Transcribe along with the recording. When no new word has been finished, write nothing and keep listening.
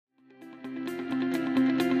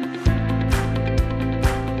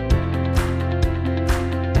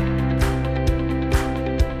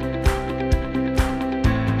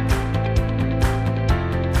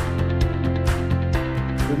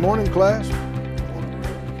morning, class.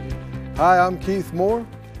 Hi, I'm Keith Moore,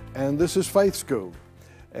 and this is Faith School.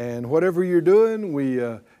 And whatever you're doing, we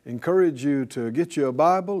encourage you to get you a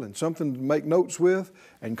Bible and something to make notes with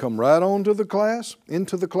and come right on to the class,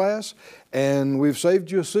 into the class. And we've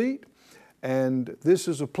saved you a seat. And this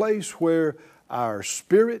is a place where our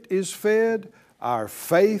spirit is fed, our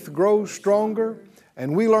faith grows stronger,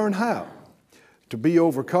 and we learn how to be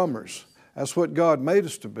overcomers. That's what God made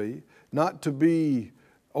us to be, not to be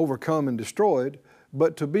overcome and destroyed,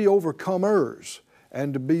 but to be overcomers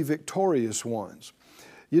and to be victorious ones.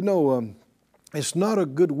 You know, it's not a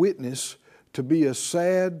good witness to be a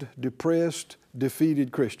sad, depressed,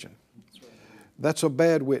 defeated Christian. That's a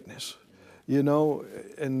bad witness. You know,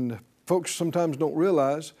 and folks sometimes don't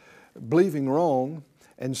realize believing wrong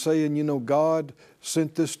and saying, you know, God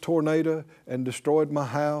sent this tornado and destroyed my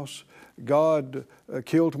house. God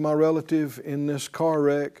killed my relative in this car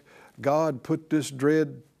wreck. God put this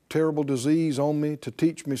terrible disease on me to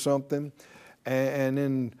teach me something. And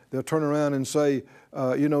then they'll turn around and say,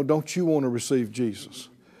 you know, don't you want to receive Jesus?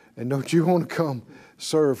 And don't you want to come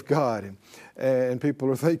serve God? And people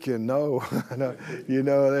are thinking, no, no, you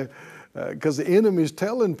know, because the enemy's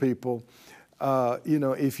telling people, you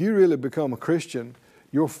know, if you really become a Christian,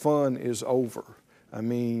 your fun is over. I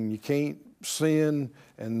mean, you can't sin,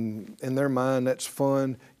 and in their mind that's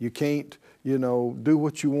fun. You can't, you know, do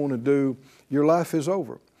what you want to do. Your life is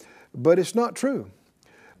over. But it's not true.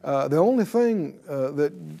 The only thing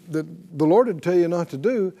that the Lord would tell you not to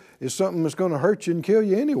do is something that's going to hurt you and kill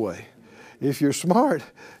you anyway. If you're smart,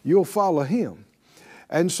 you'll follow Him.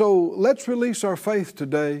 And so let's release our faith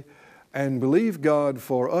today and believe God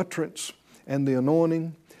for utterance and the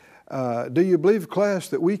anointing. Do you believe, class,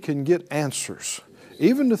 that we can get answers?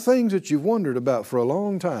 Even the things that you've wondered about for a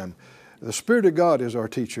long time. The Spirit of God is our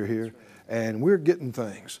teacher here, and we're getting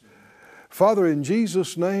things. Father, in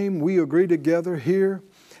Jesus' name, we agree together here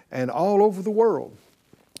and all over the world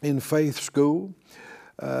in Faith School,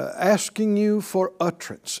 asking you for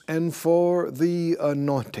utterance and for the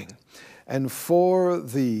anointing and for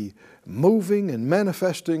the moving and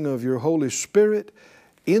manifesting of your Holy Spirit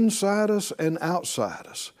inside us and outside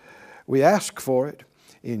us. We ask for it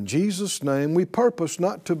in Jesus' name. We purpose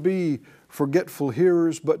not to be forgetful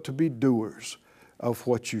hearers, but to be doers of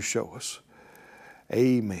what you show us.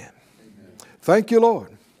 Amen. Thank you,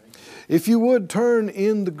 Lord. If you would turn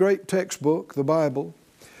in the great textbook, the Bible,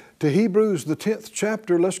 to Hebrews, the 10th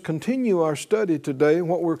chapter, let's continue our study today in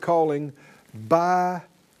what we're calling by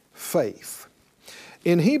faith.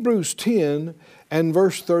 In Hebrews 10 and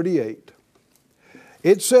verse 38,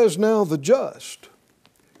 it says, now the just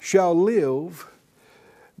shall live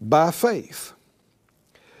by faith.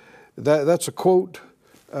 That's a quote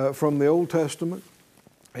from the Old Testament.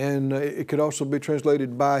 And it could also be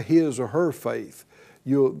translated by his or her faith.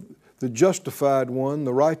 The justified one,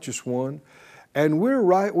 the righteous one. And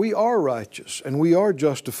we are righteous and we are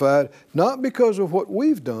justified, not because of what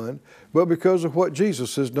we've done, but because of what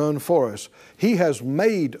Jesus has done for us. He has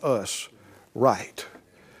made us right.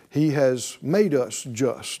 He has made us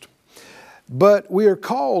just. But we are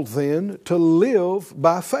called then to live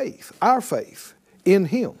by faith, our faith in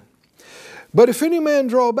Him. But if any man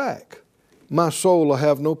draw back, my soul will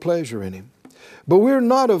have no pleasure in him. But we're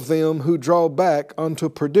not of them who draw back unto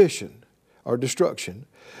perdition or destruction,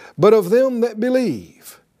 but of them that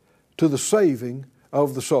believe to the saving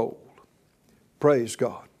of the soul. Praise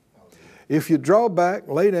God. If you draw back,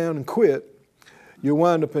 lay down and quit, you'll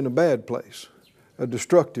wind up in a bad place, a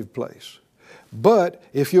destructive place. But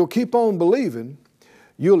if you'll keep on believing,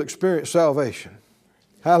 you'll experience salvation.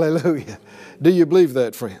 Hallelujah. Do you believe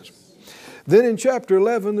that, friends? Then in chapter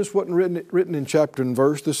 11, this wasn't written in chapter and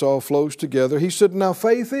verse, this all flows together. He said, now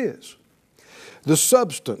faith is the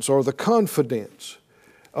substance or the confidence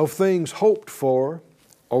of things hoped for,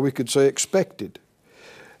 or we could say expected.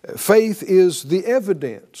 Faith is the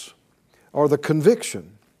evidence or the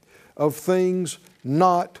conviction of things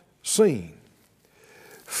not seen.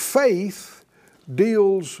 Faith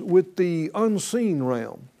deals with the unseen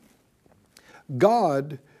realm.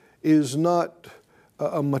 God is not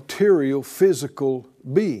a material, physical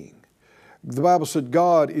being. The Bible said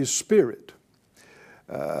God is spirit.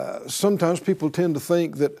 Sometimes people tend to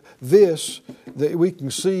think that that we can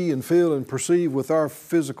see and feel and perceive with our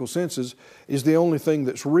physical senses is the only thing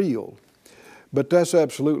that's real. But that's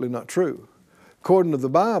absolutely not true. According to the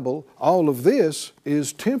Bible, all of this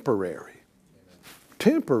is temporary.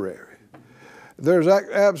 Temporary. There's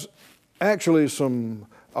actually some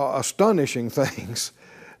astonishing things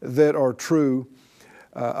that are true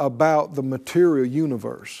about the material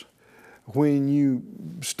universe. When you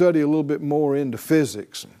study a little bit more into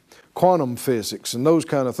physics, quantum physics and those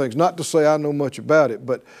kind of things. Not to say I know much about it,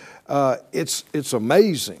 but it's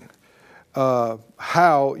amazing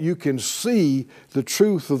how you can see the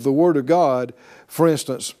truth of the Word of God. For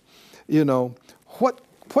instance, you know,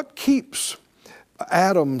 what keeps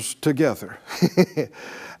atoms together?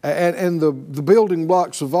 and the building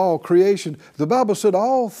blocks of all creation, the Bible said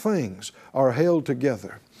all things are held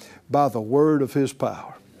together by the word of His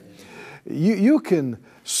power. You can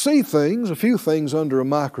see things, a few things under a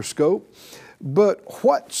microscope, but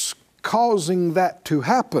what's causing that to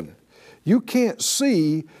happen? You can't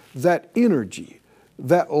see that energy,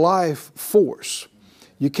 that life force.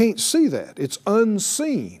 You can't see that. It's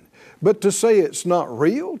unseen. But to say it's not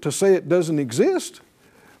real, to say it doesn't exist,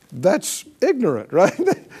 that's ignorant, right?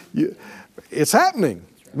 It's happening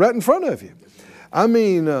right in front of you. I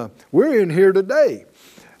mean, we're in here today,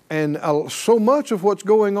 and so much of what's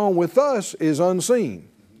going on with us is unseen.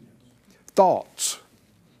 Thoughts,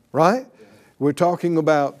 right? We're talking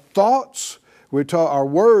about thoughts. Our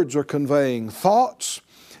words are conveying thoughts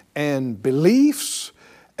and beliefs,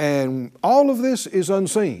 and all of this is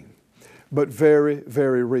unseen, but very,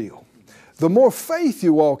 very real. The more faith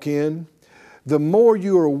you walk in, the more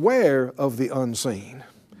you are aware of the unseen,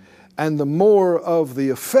 and the more of the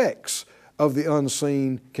effects of the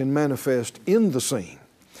unseen can manifest in the seen.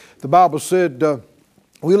 The Bible said,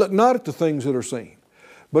 we look not at the things that are seen,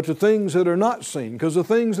 but the things that are not seen, because the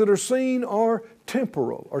things that are seen are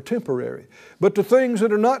temporal or temporary, but the things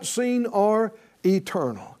that are not seen are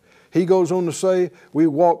eternal. He goes on to say, we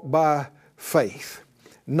walk by faith,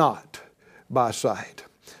 not by sight.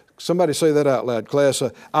 Somebody say that out loud, class.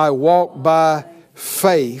 I walk by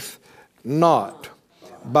faith, not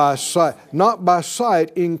by sight. Not by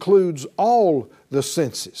sight includes all the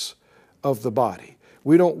senses of the body.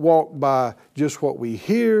 We don't walk by just what we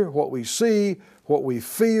hear, what we see, what we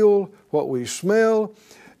feel, what we smell.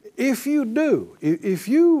 If you do, if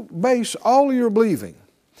you base all your believing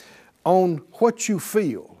on what you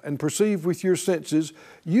feel and perceive with your senses,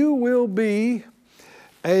 you will be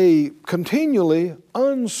a continually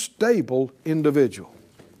unstable individual.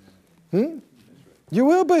 You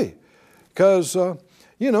will be. Because,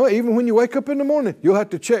 even when you wake up in the morning, you'll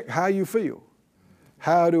have to check how you feel.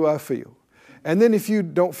 How do I feel? And then if you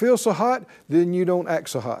don't feel so hot, then you don't act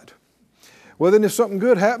so hot. Well, then if something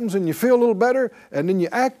good happens and you feel a little better, and then you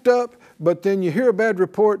act up, but then you hear a bad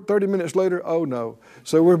report 30 minutes later, oh no.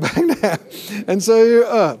 So we're back down. And so you're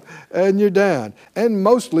up and you're down, and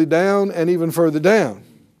mostly down and even further down.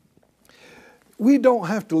 We don't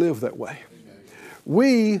have to live that way.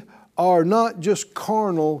 We are not just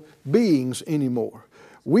carnal beings anymore.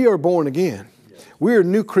 We are born again. We are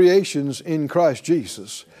new creations in Christ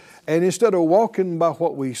Jesus. And instead of walking by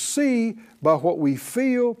what we see, by what we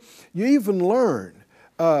feel, you even learn.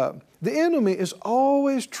 The enemy is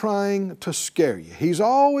always trying to scare you. He's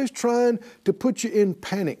always trying to put you in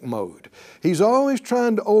panic mode. He's always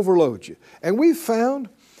trying to overload you. And we've found,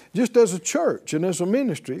 just as a church and as a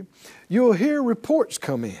ministry, you'll hear reports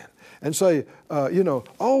come in and say,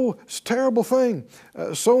 oh, it's a terrible thing.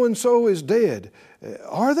 So-and-so is dead.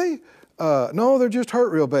 Are they? No, they're just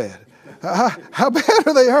hurt real bad. How bad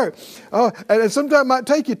are they hurt? And sometimes it might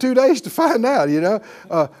take you 2 days to find out,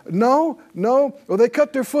 No. Well, they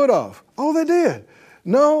cut their foot off. Oh, they did.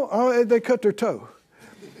 No, they cut their toe.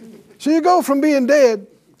 So you go from being dead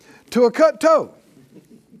to a cut toe.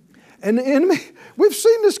 And the enemy, we've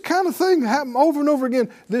seen this kind of thing happen over and over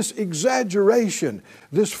again, this exaggeration,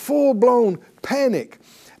 this full-blown panic.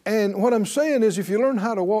 And what I'm saying is, if you learn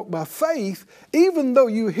how to walk by faith, even though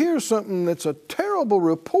you hear something that's a terrible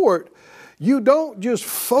report, you don't just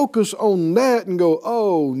focus on that and go,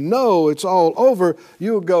 oh no, it's all over.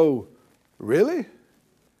 You'll go, really?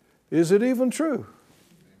 Is it even true?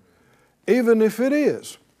 Even if it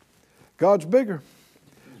is, God's bigger,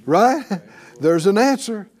 right? There's an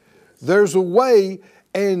answer. There's a way.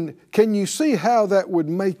 And can you see how that would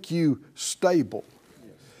make you stable?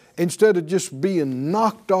 Instead of just being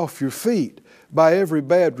knocked off your feet by every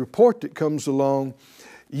bad report that comes along,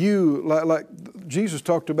 you, like Jesus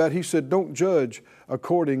talked about, He said, don't judge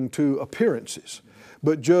according to appearances,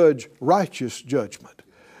 but judge righteous judgment.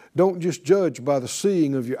 Don't just judge by the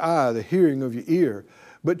seeing of your eye, the hearing of your ear,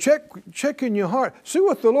 but check in your heart. See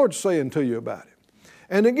what the Lord's saying to you about it.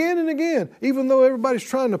 And again, even though everybody's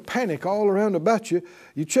trying to panic all around about you,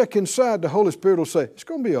 you check inside, the Holy Spirit will say, it's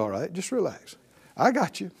going to be all right, just relax. I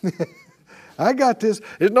got you. I got this.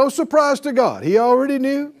 It's no surprise to God. He already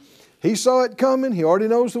knew. He saw it coming. He already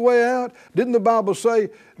knows the way out. Didn't the Bible say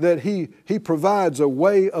that He provides a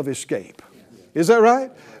way of escape? Is that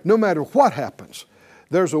right? No matter what happens,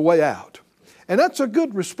 there's a way out. And that's a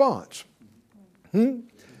good response.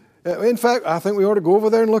 In fact, I think we ought to go over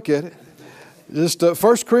there and look at it. Just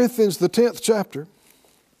 1 Corinthians, the 10th chapter.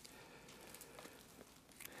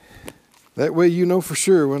 That way you know for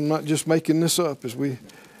sure we're not just making this up as we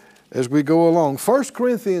go along. 1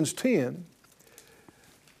 Corinthians 10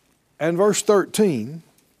 and verse 13,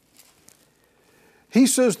 he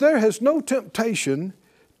says, there has no temptation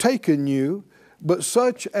taken you, but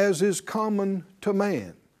such as is common to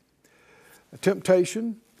man. A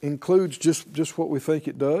temptation includes just what we think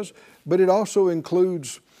it does, but it also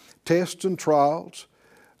includes tests and trials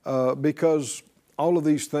because all of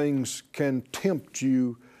these things can tempt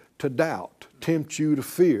you to doubt, tempt you to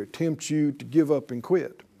fear, tempt you to give up and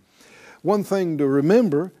quit. One thing to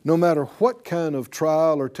remember, no matter what kind of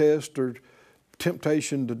trial or test or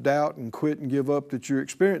temptation to doubt and quit and give up that you're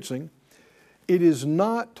experiencing, it is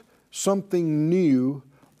not something new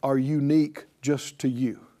or unique just to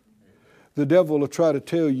you. The devil will try to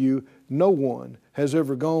tell you no one has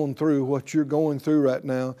ever gone through what you're going through right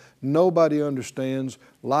now. Nobody understands.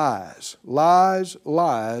 Lies, lies,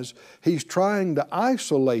 lies. He's trying to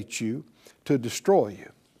isolate you to destroy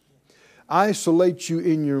you. Isolate you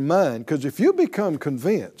in your mind. Because if you become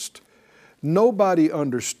convinced, nobody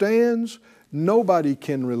understands, nobody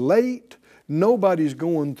can relate, nobody's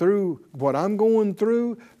going through what I'm going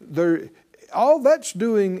through, all that's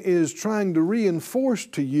doing is trying to reinforce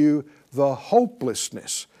to you the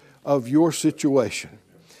hopelessness of your situation.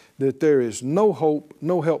 That there is no hope,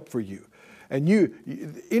 no help for you. And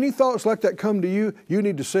any thoughts like that come to you, you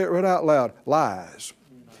need to say it right out loud. Lies.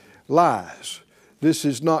 Lies. This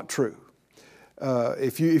is not true.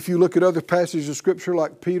 If you look at other passages of Scripture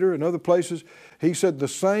like Peter and other places, he said the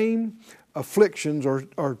same afflictions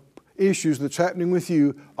or issues that's happening with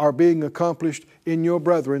you are being accomplished in your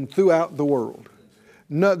brethren throughout the world.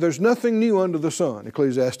 No, there's nothing new under the sun,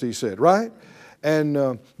 Ecclesiastes said, right? And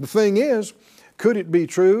the thing is, could it be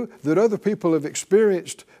true that other people have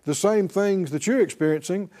experienced the same things that you're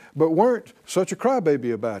experiencing, but weren't such a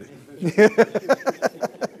crybaby about it?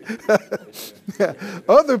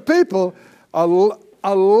 Other people, a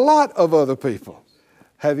lot of other people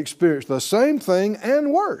have experienced the same thing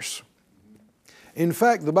and worse. In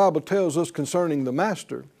fact, the Bible tells us concerning the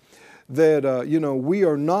Master that, we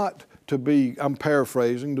are not to be, I'm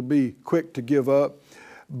paraphrasing, to be quick to give up,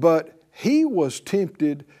 but he was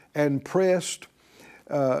tempted and pressed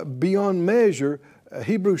beyond measure.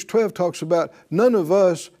 Hebrews 12 talks about none of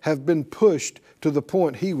us have been pushed to the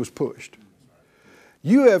point he was pushed.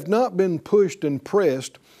 You have not been pushed and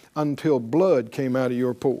pressed until blood came out of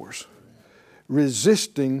your pores,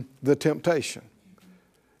 resisting the temptation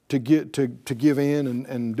to give in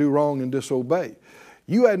and do wrong and disobey.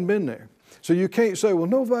 You hadn't been there. So you can't say, well,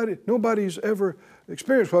 nobody's ever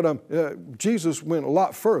experienced what Jesus went a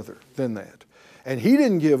lot further than that. And he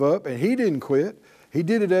didn't give up and he didn't quit. He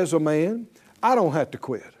did it as a man. I don't have to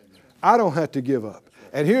quit. I don't have to give up.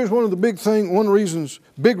 And here's one of the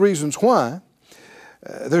big reasons why.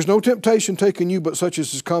 There's no temptation taken you but such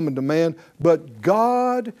as is common to man, but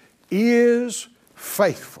God is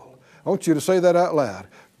faithful. I want you to say that out loud.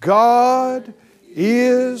 God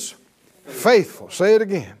is faithful. Say it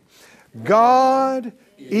again. God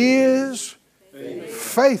is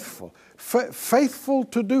faithful. Faithful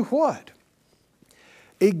to do what?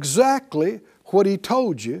 Exactly what He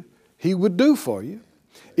told you He would do for you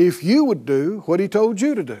if you would do what He told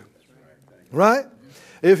you to do. Right?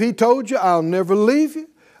 If He told you, I'll never leave you,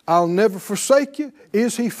 I'll never forsake you,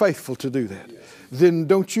 is He faithful to do that? Then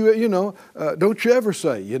don't you ever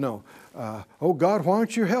say, oh God, why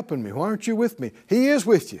aren't you helping me? Why aren't you with me? He is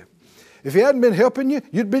with you. If He hadn't been helping you,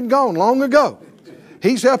 you'd been gone long ago.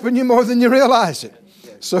 He's helping you more than you realize it.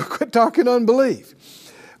 So quit talking unbelief.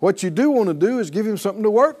 What you do want to do is give Him something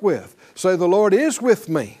to work with. Say, the Lord is with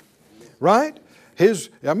me. Right?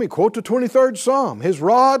 Quote the 23rd Psalm. His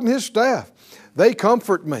rod and His staff, they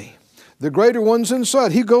comfort me. The greater one's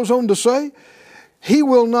inside. He goes on to say, He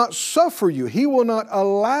will not suffer you. He will not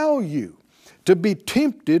allow you to be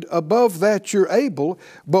tempted above that you're able,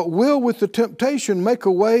 but will with the temptation make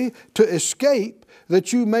a way to escape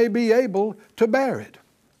that you may be able to bear it.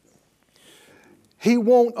 He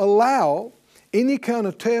won't allow any kind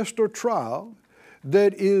of test or trial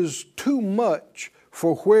that is too much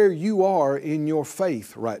for where you are in your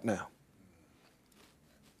faith right now.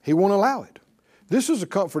 He won't allow it. This is a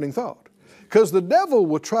comforting thought. Because the devil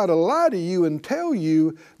will try to lie to you and tell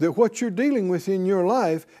you that what you're dealing with in your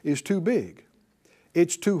life is too big.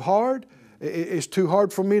 It's too hard. It's too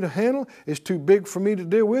hard for me to handle. It's too big for me to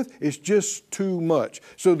deal with. It's just too much.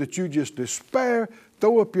 So that you just despair,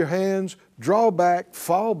 throw up your hands, draw back,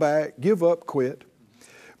 fall back, give up, quit.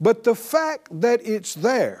 But the fact that it's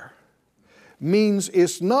there means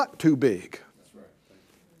it's not too big.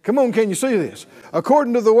 Come on, can you see this?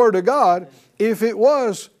 According to the Word of God, if it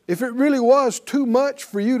really was too much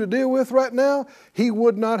for you to deal with right now, He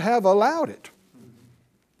would not have allowed it.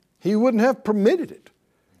 He wouldn't have permitted it.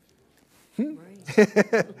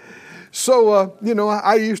 So,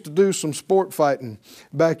 I used to do some sport fighting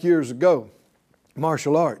back years ago,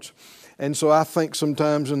 martial arts. And so I think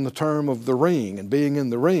sometimes in the term of the ring and being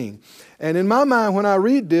in the ring. And in my mind, when I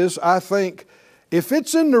read this, I think, if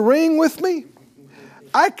it's in the ring with me,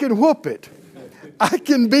 I can whoop it. I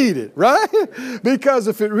can beat it, right? Because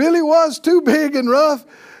if it really was too big and rough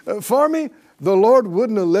for me, the Lord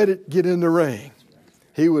wouldn't have let it get in the ring.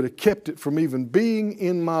 He would have kept it from even being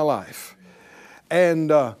in my life.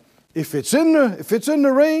 And if it's in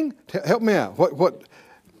the ring, help me out. What?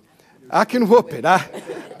 I can whoop it.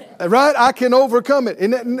 Right? I can overcome it.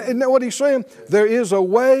 Isn't that what he's saying? There is a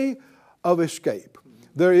way of escape.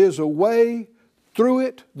 There is a way through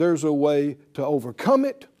it. There's a way to overcome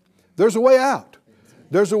it. There's a way out.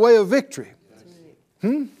 There's a way of victory.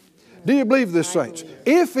 Do you believe this, saints?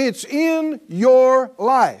 If it's in your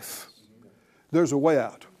life, there's a way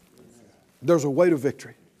out. There's a way to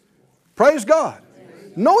victory. Praise God.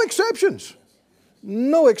 No exceptions.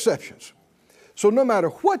 No exceptions. So no matter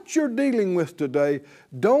what you're dealing with today,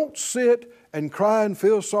 don't sit and cry and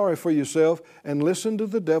feel sorry for yourself and listen to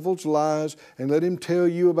the devil's lies and let him tell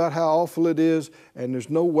you about how awful it is and there's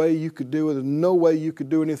no way you could do it, there's no way you could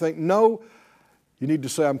do anything. No, you need to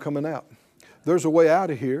say, I'm coming out. There's a way out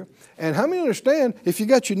of here. And how many understand, if you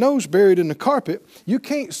got your nose buried in the carpet, you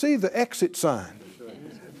can't see the exit sign,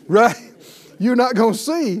 right? You're not going to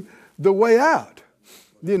see the way out.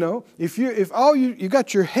 If you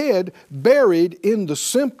got your head buried in the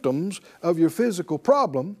symptoms of your physical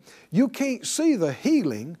problem, you can't see the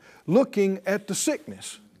healing looking at the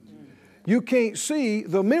sickness. You can't see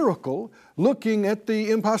the miracle looking at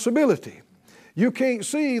the impossibility. You can't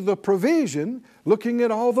see the provision looking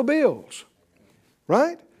at all the bills.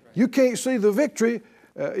 Right? You can't see the victory,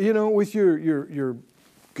 with your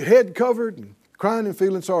head covered and crying and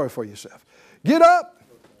feeling sorry for yourself. Get up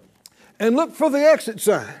and look for the exit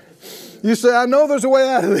sign. You say, I know there's a way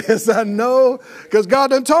out of this. I know, because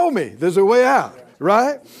God done told me there's a way out,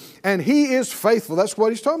 right? And He is faithful. That's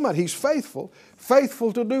what He's talking about. He's faithful.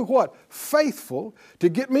 Faithful to do what? Faithful to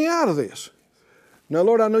get me out of this. Now,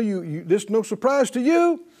 Lord, I know this is no surprise to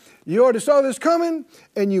you. You already saw this coming,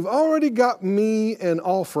 and you've already got me an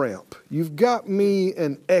off-ramp. You've got me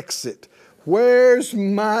an exit. Where's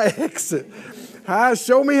my exit?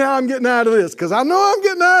 Show me how I'm getting out of this, because I know I'm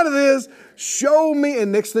getting out of this. Show me,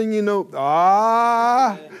 and next thing you know,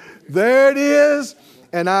 there it is.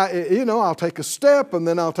 And I'll take a step, and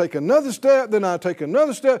then I'll take another step, then I'll take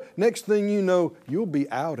another step. Next thing you know, you'll be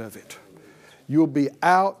out of it. You'll be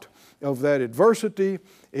out of that adversity.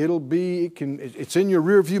 It's in your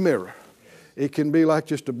rearview mirror. It can be like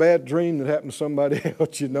just a bad dream that happened to somebody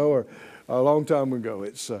else, or a long time ago.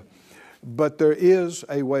 But there is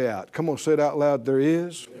a way out. Come on, say it out loud. There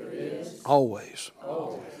is always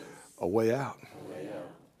a way out.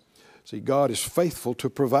 See, God is faithful to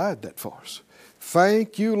provide that for us.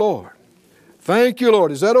 Thank you, Lord. Thank you,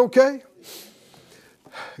 Lord. Is that okay?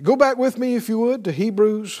 Go back with me, if you would, to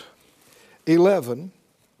Hebrews 11.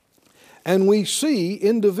 And we see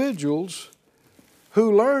individuals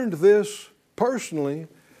who learned this personally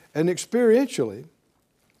and experientially,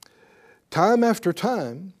 time after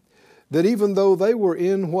time, that even though they were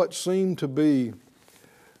in what seemed to be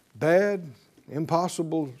bad,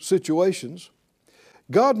 impossible situations,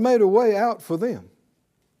 God made a way out for them.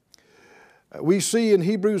 We see in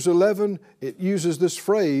Hebrews 11, it uses this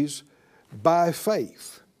phrase, by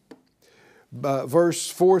faith.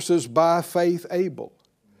 Verse 4 says, by faith Abel.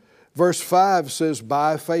 Verse 5 says,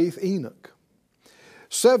 by faith Enoch.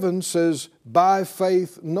 7 says, by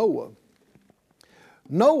faith Noah.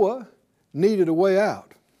 Noah needed a way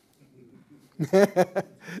out.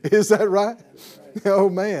 Is that right? Oh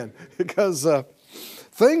man, because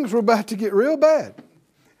things were about to get real bad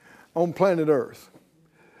on planet Earth.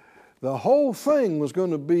 The whole thing was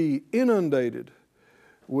going to be inundated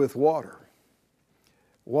with water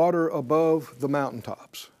above the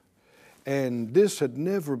mountaintops. And this had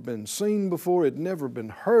never been seen before, it had never been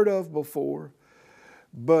heard of before.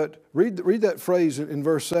 But read that phrase in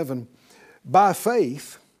verse 7. By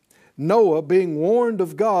faith, Noah, being warned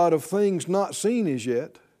of God of things not seen as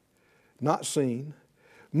yet,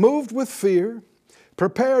 moved with fear,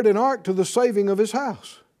 prepared an ark to the saving of his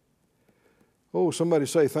house. Oh, somebody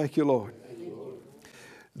say, thank you, Lord. Thank you, Lord.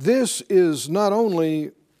 This is not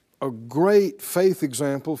only a great faith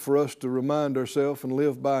example for us to remind ourselves and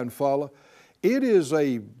live by and follow, it is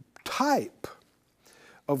a type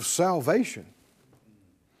of salvation.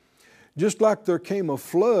 Just like there came a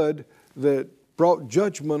flood that brought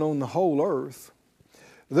judgment on the whole earth,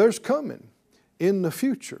 there's coming in the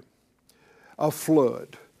future a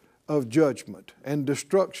flood of judgment and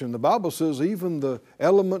destruction. The Bible says even the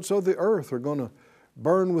elements of the earth are going to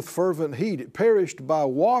burn with fervent heat. It perished by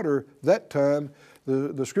water that time.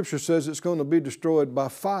 The Scripture says it's going to be destroyed by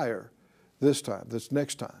fire this time, this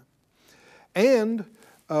next time. And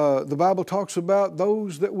the Bible talks about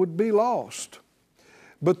those that would be lost.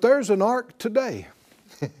 But there's an ark today.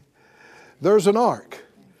 There's an ark.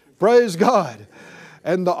 Praise God.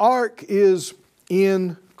 And the ark is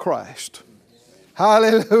in Christ.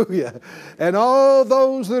 Hallelujah. And all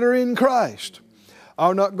those that are in Christ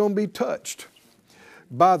are not going to be touched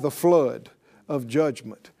by the flood of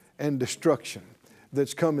judgment and destruction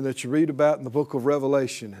that's coming, that you read about in the book of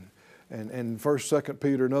Revelation and 1st, 2nd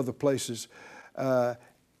Peter and other places.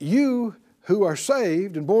 You who are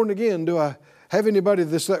saved and born again, do I have anybody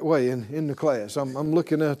that's that way in the class? I'm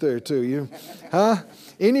looking out there too. You, huh?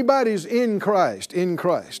 Anybody's in Christ,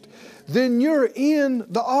 then you're in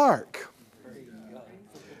the ark.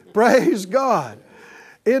 Praise God.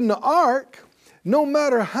 In the ark, no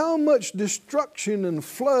matter how much destruction and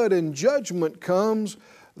flood and judgment comes,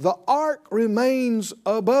 the ark remains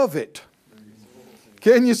above it.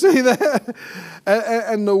 Can you see that?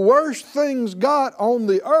 And the worse things got on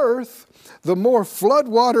the earth, the more flood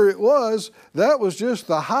water it was, that was just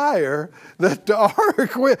the higher that the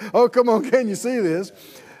ark went. Oh, come on, can you see this?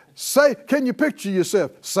 Can you picture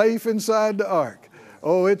yourself safe inside the ark?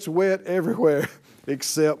 Oh, it's wet everywhere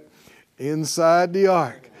except inside the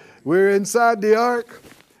ark. We're inside the ark,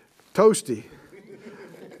 toasty,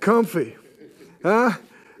 comfy, huh?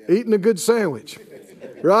 Eating a good sandwich,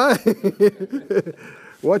 right?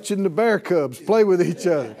 Watching the bear cubs play with each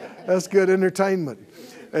other. That's good entertainment.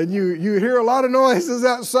 And you hear a lot of noises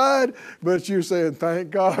outside, but you're saying,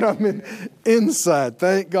 thank God I'm inside.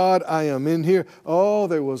 Thank God I am in here. Oh,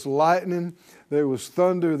 there was lightning, there was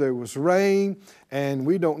thunder, there was rain, and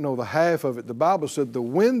we don't know the half of it. The Bible said the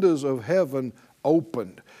windows of heaven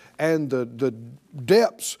opened, and the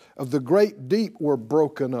depths of the great deep were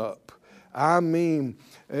broken up. I mean,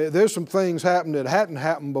 there's some things happened that hadn't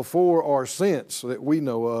happened before or since that we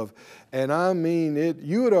know of. And I mean,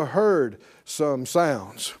 you would have heard some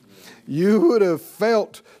sounds. You would have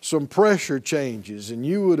felt some pressure changes, and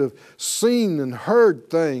you would have seen and heard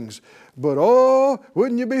things. But oh,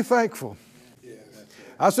 wouldn't you be thankful?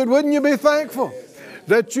 I said, wouldn't you be thankful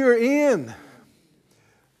that you're in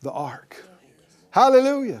the ark?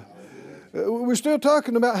 Hallelujah. We're still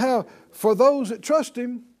talking about how for those that trust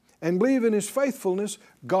Him and believe in His faithfulness,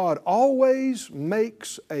 God always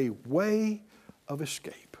makes a way of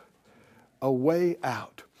escape, a way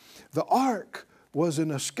out. The ark was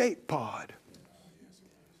an escape pod,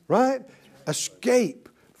 right? Escape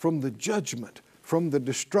from the judgment, from the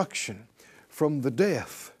destruction, from the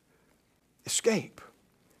death. Escape.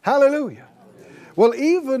 Hallelujah. Well,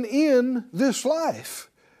 even in this life,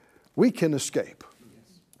 we can escape,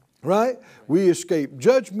 right? We escape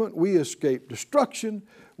judgment, we escape destruction,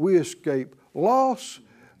 we escape loss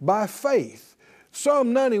by faith.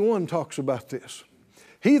 Psalm 91 talks about this.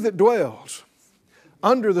 He that dwells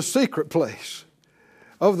under the secret place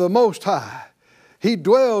of the Most High, he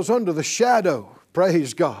dwells under the shadow,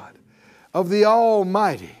 praise God, of the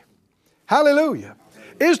Almighty. Hallelujah.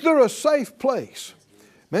 Is there a safe place?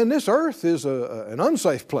 Man, this earth is an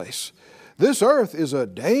unsafe place. This earth is a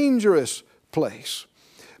dangerous place.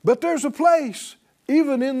 But there's a place,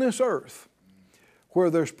 even in this earth, where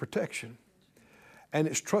there's protection. And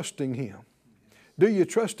it's trusting Him. Do you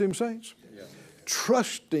trust Him, saints? Yeah.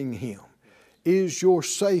 Trusting Him is your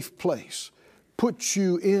safe place. Puts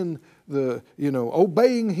you in the,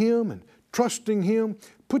 obeying Him and trusting Him,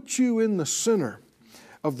 puts you in the center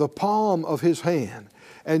of the palm of His hand.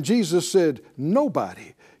 And Jesus said,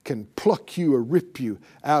 nobody can pluck you or rip you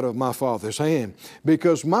out of my Father's hand,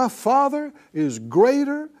 because my Father is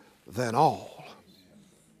greater than all.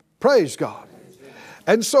 Praise God.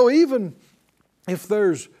 And so even if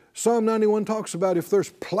there's, Psalm 91 talks about if there's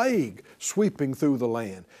plague sweeping through the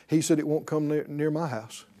land, He said it won't come near my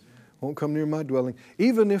house, won't come near my dwelling.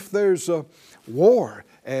 Even if there's a war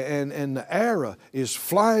and the arrow is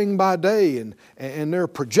flying by day and there are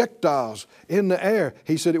projectiles in the air,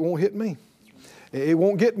 He said it won't hit me. It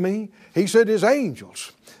won't get me. He said His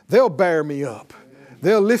angels, they'll bear me up.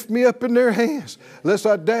 They'll lift me up in their hands, lest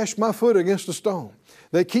I dash my foot against a stone.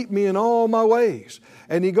 They keep me in all my ways.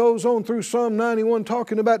 And he goes on through Psalm 91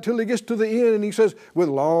 talking about till he gets to the end, and he says, with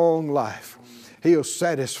long life, He'll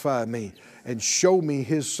satisfy me and show me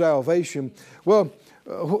His salvation. Well,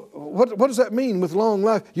 what does that mean with long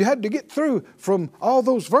life? You had to get through from all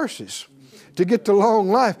those verses to get to long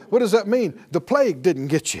life. What does that mean? The plague didn't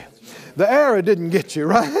get you. The arrow didn't get you,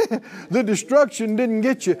 right? The destruction didn't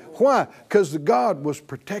get you. Why? Because God was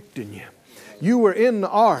protecting you. You were in the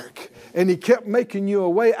ark, and He kept making you a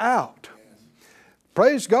way out.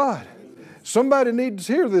 Praise God. Somebody needs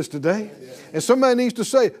to hear this today. And somebody needs to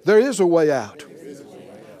say, there is a way out.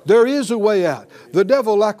 There is a way out. The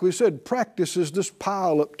devil, like we said, practices this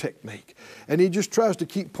pile-up technique. And he just tries to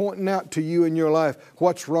keep pointing out to you in your life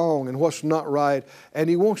what's wrong and what's not right. And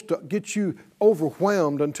he wants to get you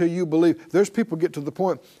overwhelmed until you believe. There's people get to the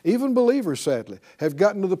point, even believers sadly, have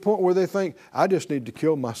gotten to the point where they think, I just need to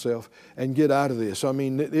kill myself and get out of this. I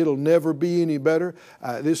mean, it'll never be any better.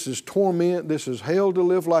 This is torment. This is hell to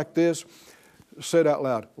live like this. Say it out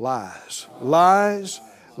loud. Lies. Lies.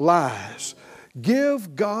 Lies.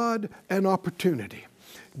 Give God an opportunity.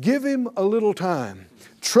 Give Him a little time.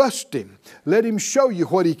 Trust Him. Let Him show you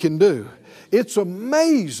what He can do. It's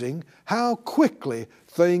amazing how quickly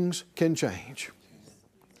things can change.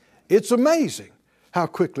 It's amazing how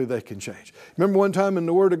quickly they can change. Remember one time in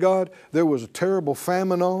the Word of God, there was a terrible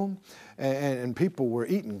famine on, and people were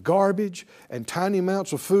eating garbage, and tiny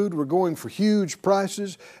amounts of food were going for huge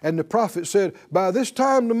prices. And the prophet said, by this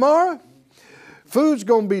time tomorrow, food's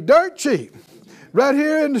going to be dirt cheap right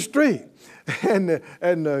here in the street. And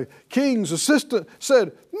the king's assistant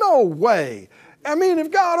said, no way. I mean,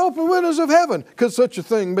 if God opened windows of heaven, could such a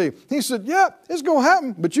thing be? He said, yeah, it's going to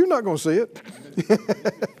happen, but you're not going to see it.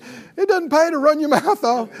 It doesn't pay to run your mouth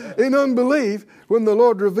off in unbelief when the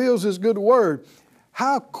Lord reveals His good word.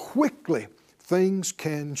 How quickly things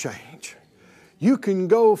can change. You can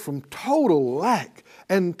go from total lack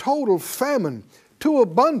and total famine to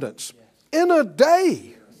abundance in a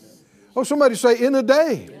day. Oh, somebody say, in a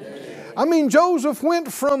day. I mean, Joseph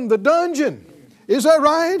went from the dungeon, is that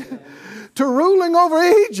right, to ruling over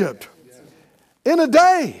Egypt in a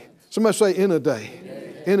day. Somebody say, in a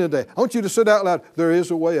day. In a day. I want you to say out loud, there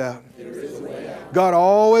is a way out. God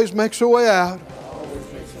always makes a way out.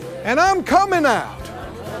 And I'm coming out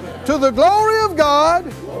to the glory of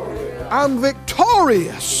God. I'm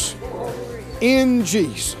victorious in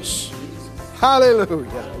Jesus.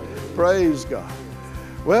 Hallelujah. Praise God.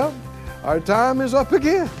 Well, our time is up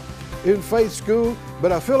again in Faith School,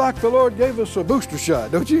 but I feel like the Lord gave us a booster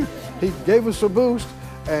shot, don't you? He gave us a boost,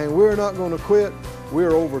 and we're not going to quit.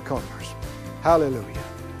 We're overcomers. Hallelujah.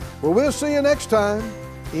 Well, we'll see you next time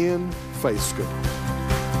in Faith School.